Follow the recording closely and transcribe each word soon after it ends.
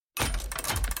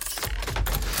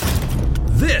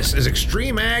This is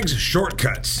Extreme Ag's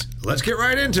Shortcuts. Let's get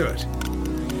right into it.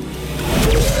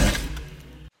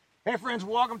 Hey friends,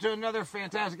 welcome to another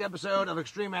fantastic episode of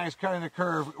Extreme Ag's Cutting the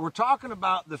Curve. We're talking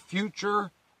about the future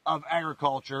of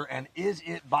agriculture and is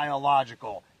it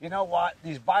biological? You know what?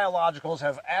 These biologicals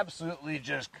have absolutely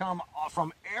just come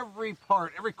from every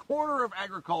part. Every corner of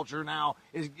agriculture now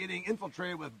is getting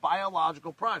infiltrated with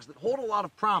biological products that hold a lot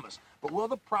of promise. But will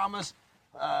the promise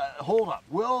hold up?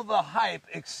 Will the hype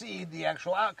exceed the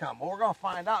actual outcome? Well, we're going to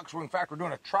find out because, in fact, we're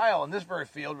doing a trial in this very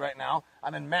field right now.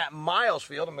 I'm in Matt Miles'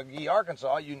 field in McGee,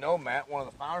 Arkansas. You know Matt, one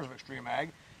of the founders of Extreme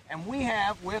Ag. And we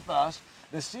have with us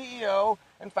the CEO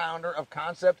and founder of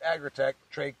Concept Agritek,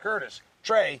 Trey Curtis.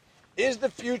 Trey, is the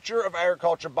future of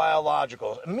agriculture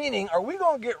biologicals? Meaning, are we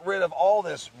going to get rid of all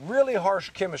this really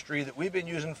harsh chemistry that we've been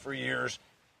using for years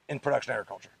in production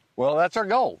agriculture? Well, that's our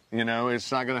goal. You know,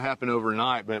 it's not going to happen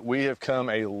overnight, but we have come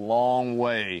a long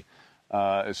way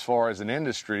as far as an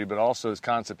industry, but also as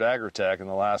Concept Agritek in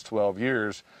the last 12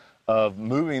 years of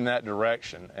moving that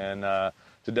direction. And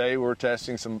today we're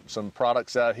testing some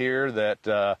products out here that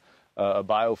a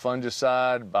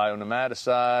biofungicide,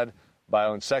 bionematicide,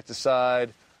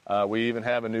 bioinsecticide. We even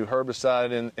have a new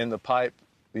herbicide in the pipe,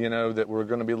 you know, that we're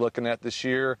going to be looking at this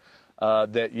year.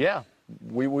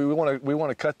 We want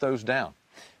to cut those down.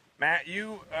 Matt,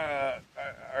 you are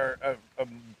a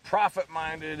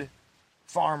profit-minded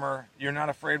farmer. You're not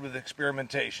afraid with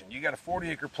experimentation. You got a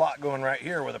 40-acre plot going right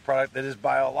here with a product that is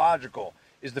biological.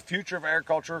 Is the future of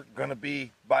agriculture going to be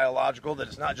biological, that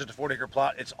it's not just a 40-acre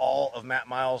plot, it's all of Matt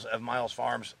Miles, of Miles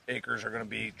Farms acres are going to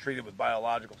be treated with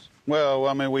biologicals? Well,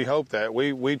 I mean, we hope that.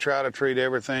 We try to treat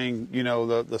everything, you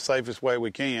know, the safest way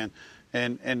we can.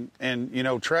 And you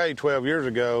know, Trey, 12 years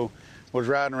ago, was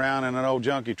riding around in an old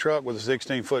junky truck with a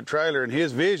 16-foot trailer, and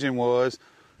his vision was,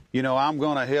 you know, I'm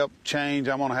going to help change.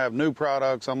 I'm going to have new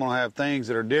products. I'm going to have things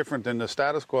that are different than the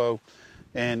status quo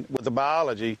and with the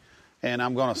biology, and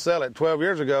I'm going to sell it. 12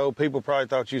 years ago, people probably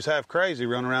thought you was half crazy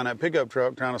running around that pickup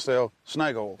truck trying to sell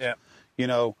snake oils. Yeah. You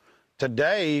know,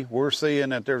 today we're seeing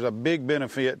that there's a big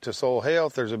benefit to soil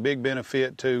health. There's a big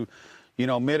benefit to, you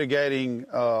know, mitigating,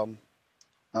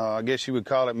 I guess you would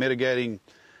call it mitigating.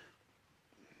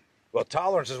 Well,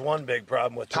 tolerance is one big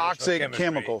problem with toxic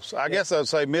chemicals. I guess I'd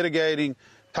say mitigating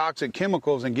toxic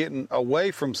chemicals and getting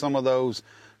away from some of those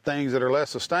things that are less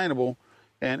sustainable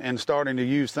and starting to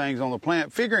use things on the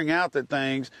plant. Figuring out that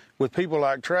things with people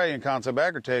like Trey and Concept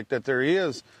Agritek, that there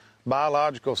is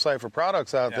biological safer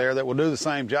products out there that will do the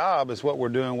same job as what we're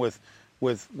doing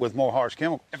with more harsh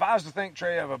chemicals. If I was to think,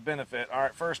 Trey, of a benefit, all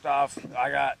right, first off,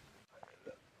 I got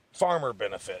farmer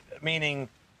benefit, meaning,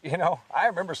 you know, I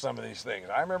remember some of these things.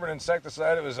 I remember an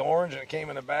insecticide, it was orange and it came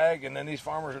in a bag, and then these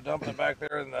farmers are dumping it back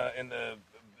there in the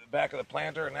back of the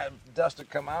planter, and that dust had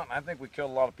come out, and I think we killed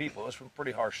a lot of people. This was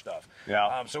pretty harsh stuff.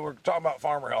 Yeah. So we're talking about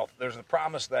farmer health. There's a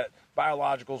promise that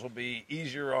biologicals will be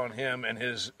easier on him and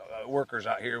his workers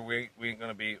out here. We ain't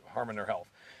going to be harming their health.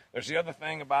 There's the other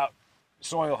thing about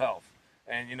soil health,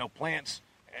 and, you know, plants.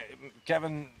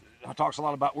 Kevin talks a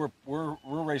lot about we're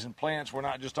raising plants. We're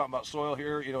not just talking about soil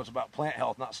here. You know, it's about plant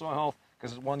health, not soil health,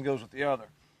 because one goes with the other.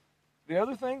 The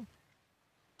other thing,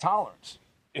 tolerance.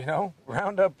 You know,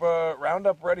 Roundup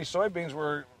ready soybeans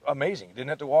were amazing. You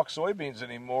didn't have to walk soybeans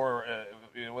anymore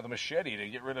you know, with a machete to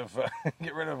get rid of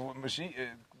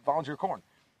volunteer corn.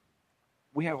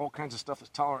 We have all kinds of stuff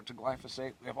that's tolerant to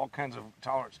glyphosate. We have all kinds of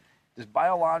tolerance. Does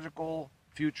biological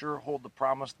future hold the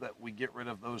promise that we get rid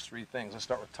of those three things? Let's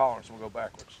start with tolerance and we'll go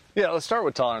backwards. Yeah, let's start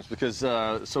with tolerance because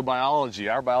our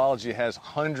biology has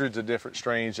hundreds of different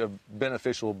strains of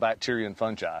beneficial bacteria and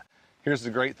fungi. Here's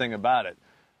the great thing about it.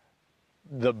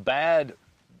 The bad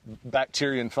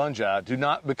bacteria and fungi do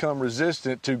not become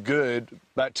resistant to good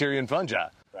bacteria and fungi.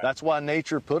 Right. That's why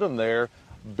nature put them there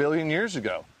a billion years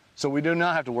ago. So we do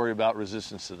not have to worry about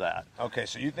resistance to that. Okay,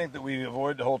 so you think that we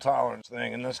avoid the whole tolerance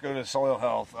thing, and let's go to soil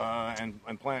health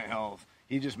and plant health.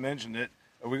 He just mentioned it.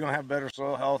 Are we going to have better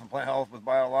soil health and plant health with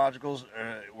biologicals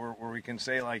where we can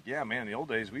say, like, yeah, man, in the old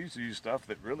days we used to use stuff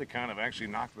that really kind of actually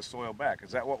knocked the soil back?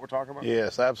 Is that what we're talking about?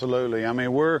 Yes, absolutely. I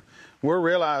mean, we're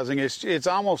realizing it's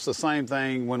almost the same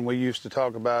thing when we used to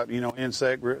talk about, you know,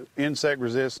 insect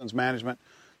resistance management.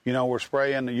 You know, we're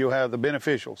spraying, you'll have the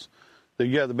beneficials.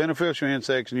 You have the beneficial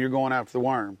insects and you're going after the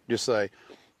worm. Just say,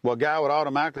 well, a guy would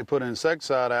automatically put an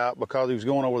insecticide out because he was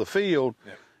going over the field.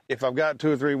 Yep. If I've got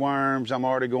 2 or 3 worms, I'm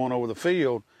already going over the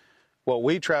field. What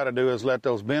we try to do is let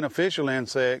those beneficial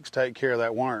insects take care of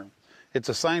that worm. It's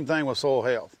the same thing with soil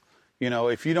health. You know,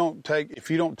 if you don't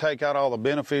take out all the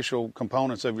beneficial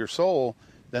components of your soil,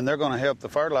 then they're going to help the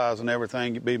fertilizer and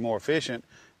everything be more efficient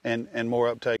and more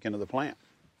uptake into the plant.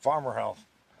 Farmer health.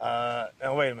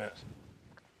 Now, wait a minute.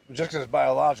 Just because it's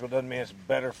biological doesn't mean it's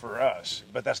better for us,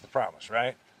 but that's the promise,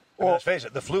 right? I mean, let's face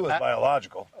it, the flu is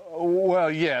biological. Well,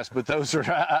 yes, but those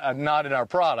are not in our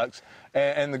products.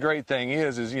 And the great thing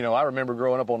is, I remember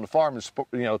growing up on the farm and,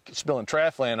 spilling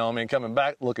Traflan on me and coming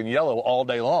back looking yellow all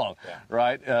day long,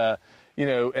 right?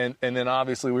 And then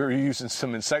obviously we were using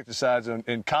some insecticides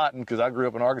in cotton because I grew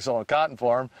up in Arkansas on a cotton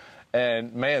farm.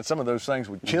 And, man, some of those things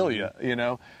would kill you,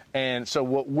 And so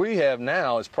what we have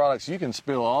now is products you can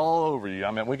spill all over you.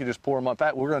 I mean, we can just pour them up. In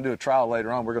fact, we're going to do a trial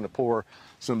later on. We're going to pour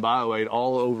some BioAid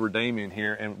all over Damian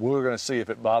here, and we're going to see if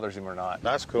it bothers him or not.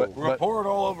 That's cool. We're going to pour it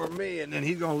all over me, and then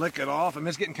he's going to lick it off. I mean,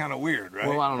 it's getting kind of weird, right?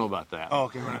 Well, I don't know about that. Oh,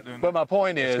 okay, we're not doing that. But my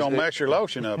point is... It's going to mess your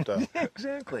lotion up, though.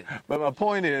 Exactly. But my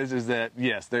point is that,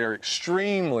 yes, they are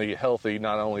extremely healthy,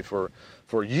 not only for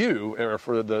you or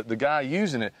for the guy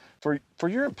using it, for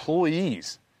your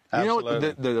employees.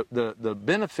 Absolutely. The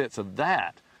benefits of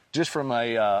that, just from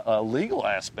a legal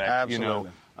aspect, Absolutely.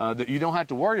 That you don't have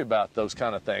to worry about those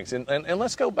kind of things. And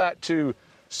let's go back to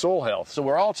soil health. So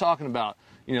we're all talking about,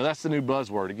 that's the new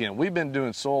buzzword. Again, we've been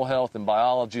doing soil health and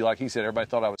biology. Like he said, everybody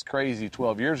thought I was crazy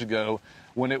 12 years ago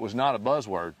when it was not a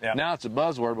buzzword. Yep. Now it's a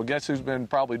buzzword. Well, guess who's been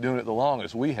probably doing it the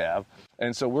longest? We have.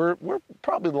 And so we're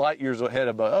probably light years ahead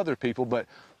of other people. But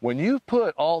when you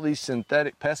put all these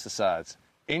synthetic pesticides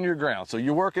in your ground, so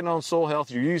you're working on soil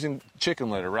health, you're using chicken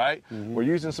litter, right? Mm-hmm. We're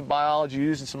using some biology, you're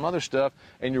using some other stuff,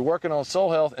 and you're working on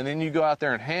soil health, and then you go out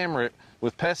there and hammer it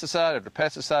with pesticide after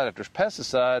pesticide after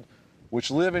pesticide,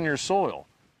 which live in your soil.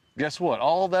 Guess what?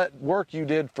 All that work you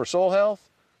did for soil health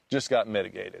just got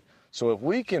mitigated. So if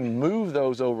we can move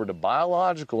those over to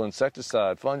biological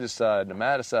insecticide, fungicide,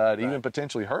 nematicide, even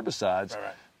potentially herbicides,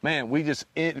 man, we just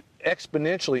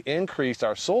exponentially increase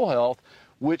our soil health,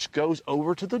 which goes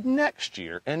over to the next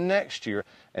year and next year.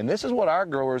 And this is what our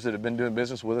growers that have been doing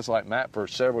business with us, like Matt, for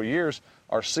several years,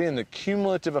 are seeing the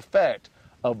cumulative effect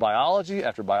of biology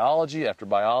after biology after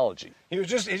biology. He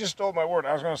just stole my word.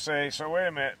 I was going to say, so wait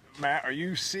a minute, Matt, are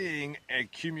you seeing a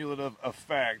cumulative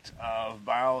effect of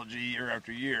biology year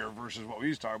after year versus what we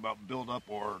used to talk about, build up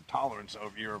or tolerance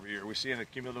of year over year? Are we seeing a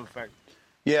cumulative effect?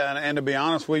 Yeah, and to be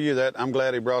honest with you, I'm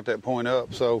glad he brought that point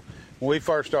up. So when we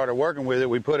first started working with it,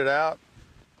 we put it out.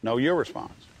 Know your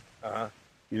response. That was...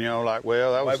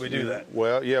 Why'd we do that?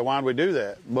 Well, yeah, why'd we do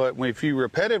that? But if you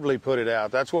repetitively put it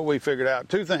out, that's what we figured out.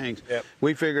 Two things. Yep.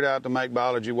 We figured out to make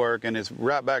biology work, and it's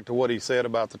right back to what he said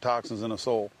about the toxins in the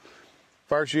soil.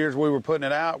 First years we were putting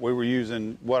it out, we were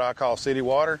using what I call city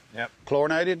water,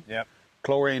 chlorinated. Yep.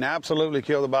 Chlorine absolutely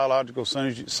killed the biological as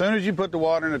soon as you put the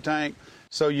water in the tank.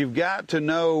 So you've got to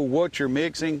know what you're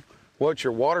mixing, what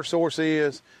your water source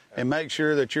is, and make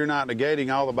sure that you're not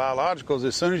negating all the biologicals.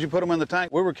 As soon as you put them in the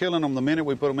tank, we were killing them the minute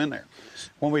we put them in there.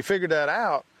 When we figured that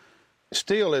out,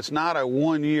 still it's not a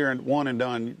 1 year and one and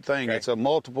done thing. Okay. It's a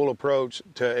multiple approach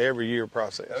to every year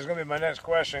process. That was going to be my next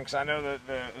question, because I know that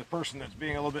the person that's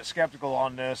being a little bit skeptical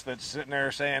on this, that's sitting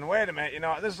there saying, wait a minute,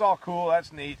 this is all cool,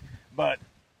 that's neat, but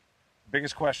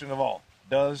biggest question of all,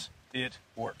 does it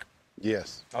work?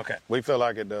 Yes. Okay. We feel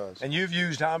like it does. And you've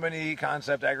used how many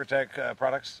Concept Agritek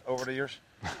products over the years?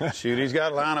 Shoot, he's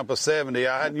got a lineup of 70.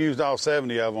 I hadn't used all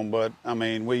 70 of them, but,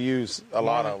 we use a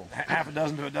lot of them. Half a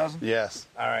dozen to a dozen? Yes.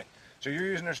 All right. So you're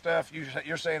using their stuff.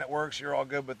 You're saying it works. You're all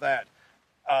good with that.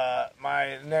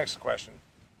 My next question.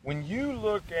 When you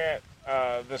look at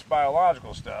this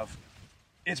biological stuff,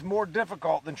 it's more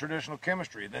difficult than traditional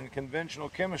chemistry, than conventional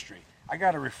chemistry. I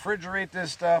got to refrigerate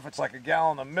this stuff. It's like a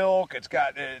gallon of milk. It's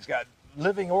got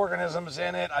living organisms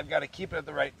in it. I've got to keep it at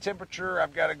the right temperature.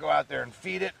 I've got to go out there and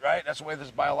feed it, right? That's the way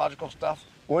this biological stuff.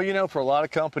 Well, for a lot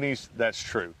of companies, that's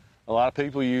true. A lot of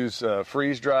people use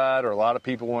freeze-dried, or a lot of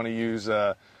people want to use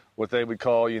what they would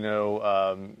call,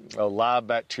 a live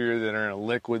bacteria that are in a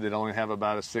liquid that only have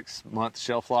about a 6-month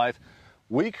shelf life.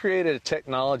 We created a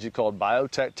technology called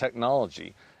biotech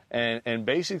technology, and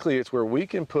basically it's where we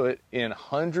can put in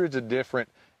hundreds of different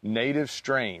native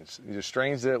strains,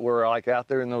 strains that were like out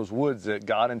there in those woods that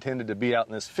God intended to be out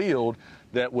in this field,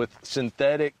 that with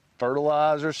synthetic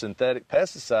fertilizer, synthetic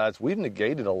pesticides, we've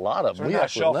negated a lot of them. We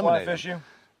actually eliminated. Shelf life issue?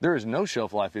 There is no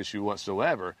shelf life issue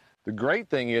whatsoever. The great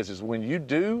thing is when you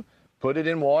do put it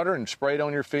in water and spray it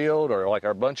on your field, or like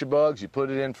our bunch of bugs, you put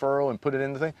it in furrow and put it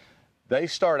in the thing, they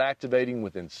start activating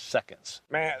within seconds.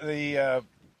 Man, the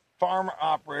farmer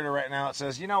operator right now that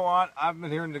says, you know what, I've been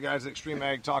hearing the guys at Extreme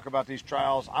Ag talk about these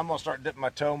trials. I'm going to start dipping my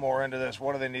toe more into this.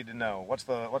 What do they need to know? What's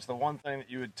the one thing that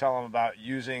you would tell them about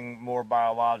using more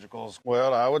biologicals?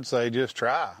 Well, I would say just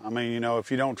try.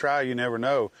 If you don't try, you never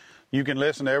know. You can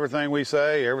listen to everything we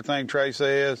say, everything Trey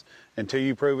says, until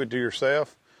you prove it to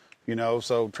yourself. You know,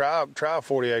 so try a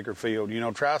 40-acre field. You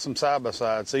know, try some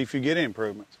side-by-side, see if you get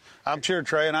improvements. I'm sure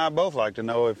Trey and I both like to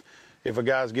know if a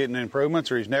guy's getting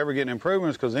improvements or he's never getting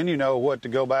improvements, because then you know what to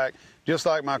go back. Just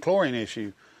like my chlorine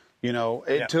issue, you know,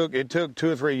 it took 2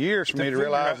 or 3 years for me to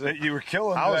realize that you were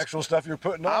killing the actual stuff you're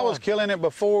putting on. I was killing it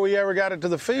before we ever got it to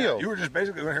the field. Yeah, you were just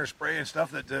basically going here spraying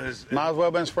stuff that does. Might as well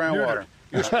have been spraying neutered.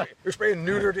 water. You're spraying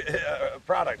neutered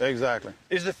product. Exactly.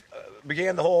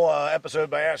 Began the whole episode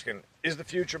by asking, is the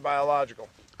future biological?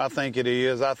 I think it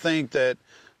is. I think that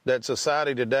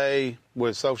society today,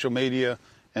 with social media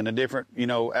and the different, you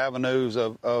know, avenues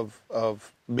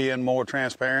of being more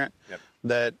transparent,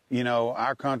 that, you know,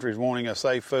 our country's wanting a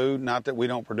safe food. Not that we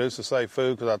don't produce a safe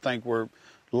food, because I think we're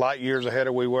light years ahead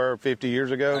of we were 50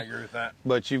 years ago. I agree with that.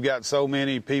 But you've got so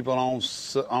many people on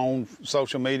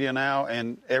social media now,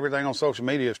 and everything on social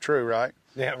media is true, right?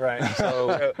 Yeah, right.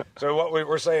 So what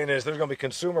we're saying is there's going to be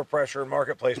consumer pressure and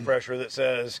marketplace pressure that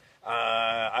says,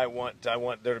 I want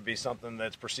there to be something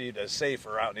that's perceived as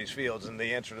safer out in these fields, and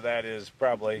the answer to that is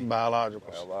probably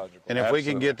biological. And if we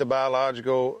can get the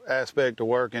biological aspect to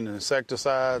work in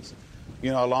insecticides,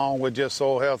 you know, along with just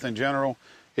soil health in general,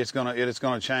 it's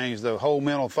gonna change the whole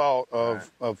mental thought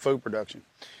of food production.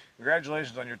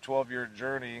 Congratulations on your 12-year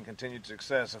journey and continued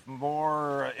success. If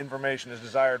more information is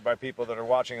desired by people that are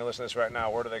watching and listening to this right now,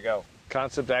 where do they go?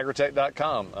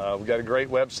 ConceptAgritek.com. We've got a great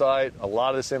website. A lot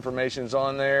of this information is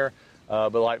on there.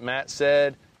 But like Matt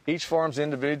said, each farm's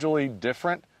individually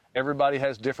different. Everybody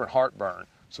has different heartburn.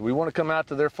 So we want to come out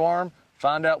to their farm,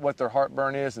 find out what their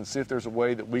heartburn is, and see if there's a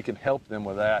way that we can help them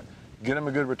with that. Get them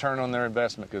a good return on their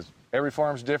investment, because every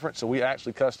farm's different. So we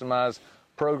actually customize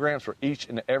programs for each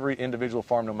and every individual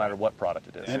farm, no matter what product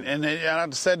it is. And I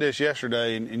said this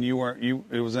yesterday, and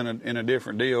it was in a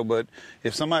different deal. But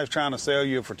if somebody's trying to sell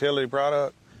you a fertility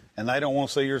product and they don't want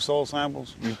to see your soil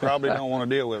samples, you probably don't want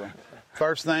to deal with them.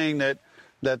 First thing that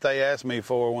they asked me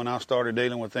for when I started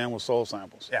dealing with them was soil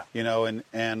samples. Yeah. You know,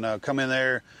 and come in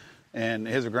there, and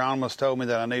his agronomist told me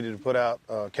that I needed to put out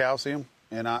calcium,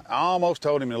 and I almost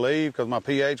told him to leave because my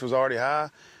pH was already high.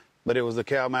 But it was the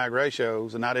Cal-Mag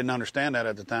ratios, and I didn't understand that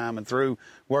at the time. And through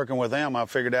working with them, I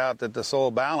figured out that the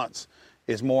soil balance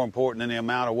is more important than the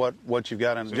amount of what you've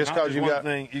got in it. So just because you got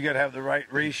you got to have the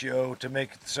right ratio to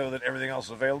make it so that everything else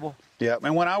is available. Yeah,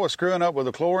 and when I was screwing up with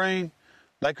the chlorine,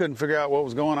 they couldn't figure out what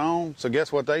was going on. So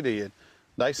guess what they did?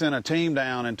 They sent a team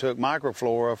down and took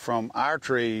microflora from our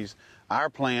trees, our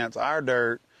plants, our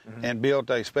dirt, and built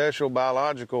a special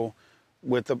biological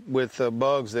with the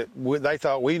bugs that they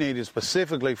thought we needed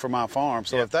specifically for my farm.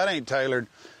 So if that ain't tailored,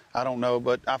 I don't know.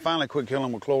 But I finally quit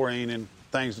killing with chlorine, and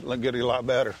things get a lot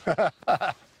better.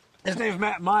 His name is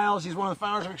Matt Miles. He's one of the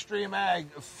founders of Extreme Ag.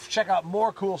 Check out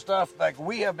more cool stuff like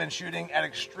we have been shooting at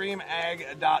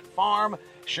extremeag.farm.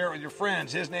 Share it with your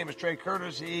friends. His name is Trey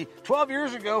Curtis. He, 12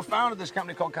 years ago, founded this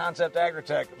company called Concept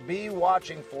Agritek. Be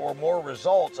watching for more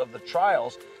results of the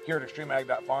trials here at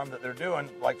extremeag.farm that they're doing.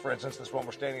 Like, for instance, this one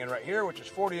we're standing in right here, which is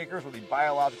 40 acres with a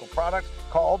biological product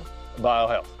called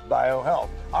BioHealth. BioHealth.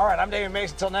 All right, I'm Damian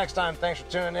Mason. Until next time, thanks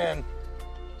for tuning in.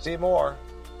 See more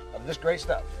of this great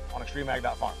stuff on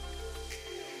extremeag.farm.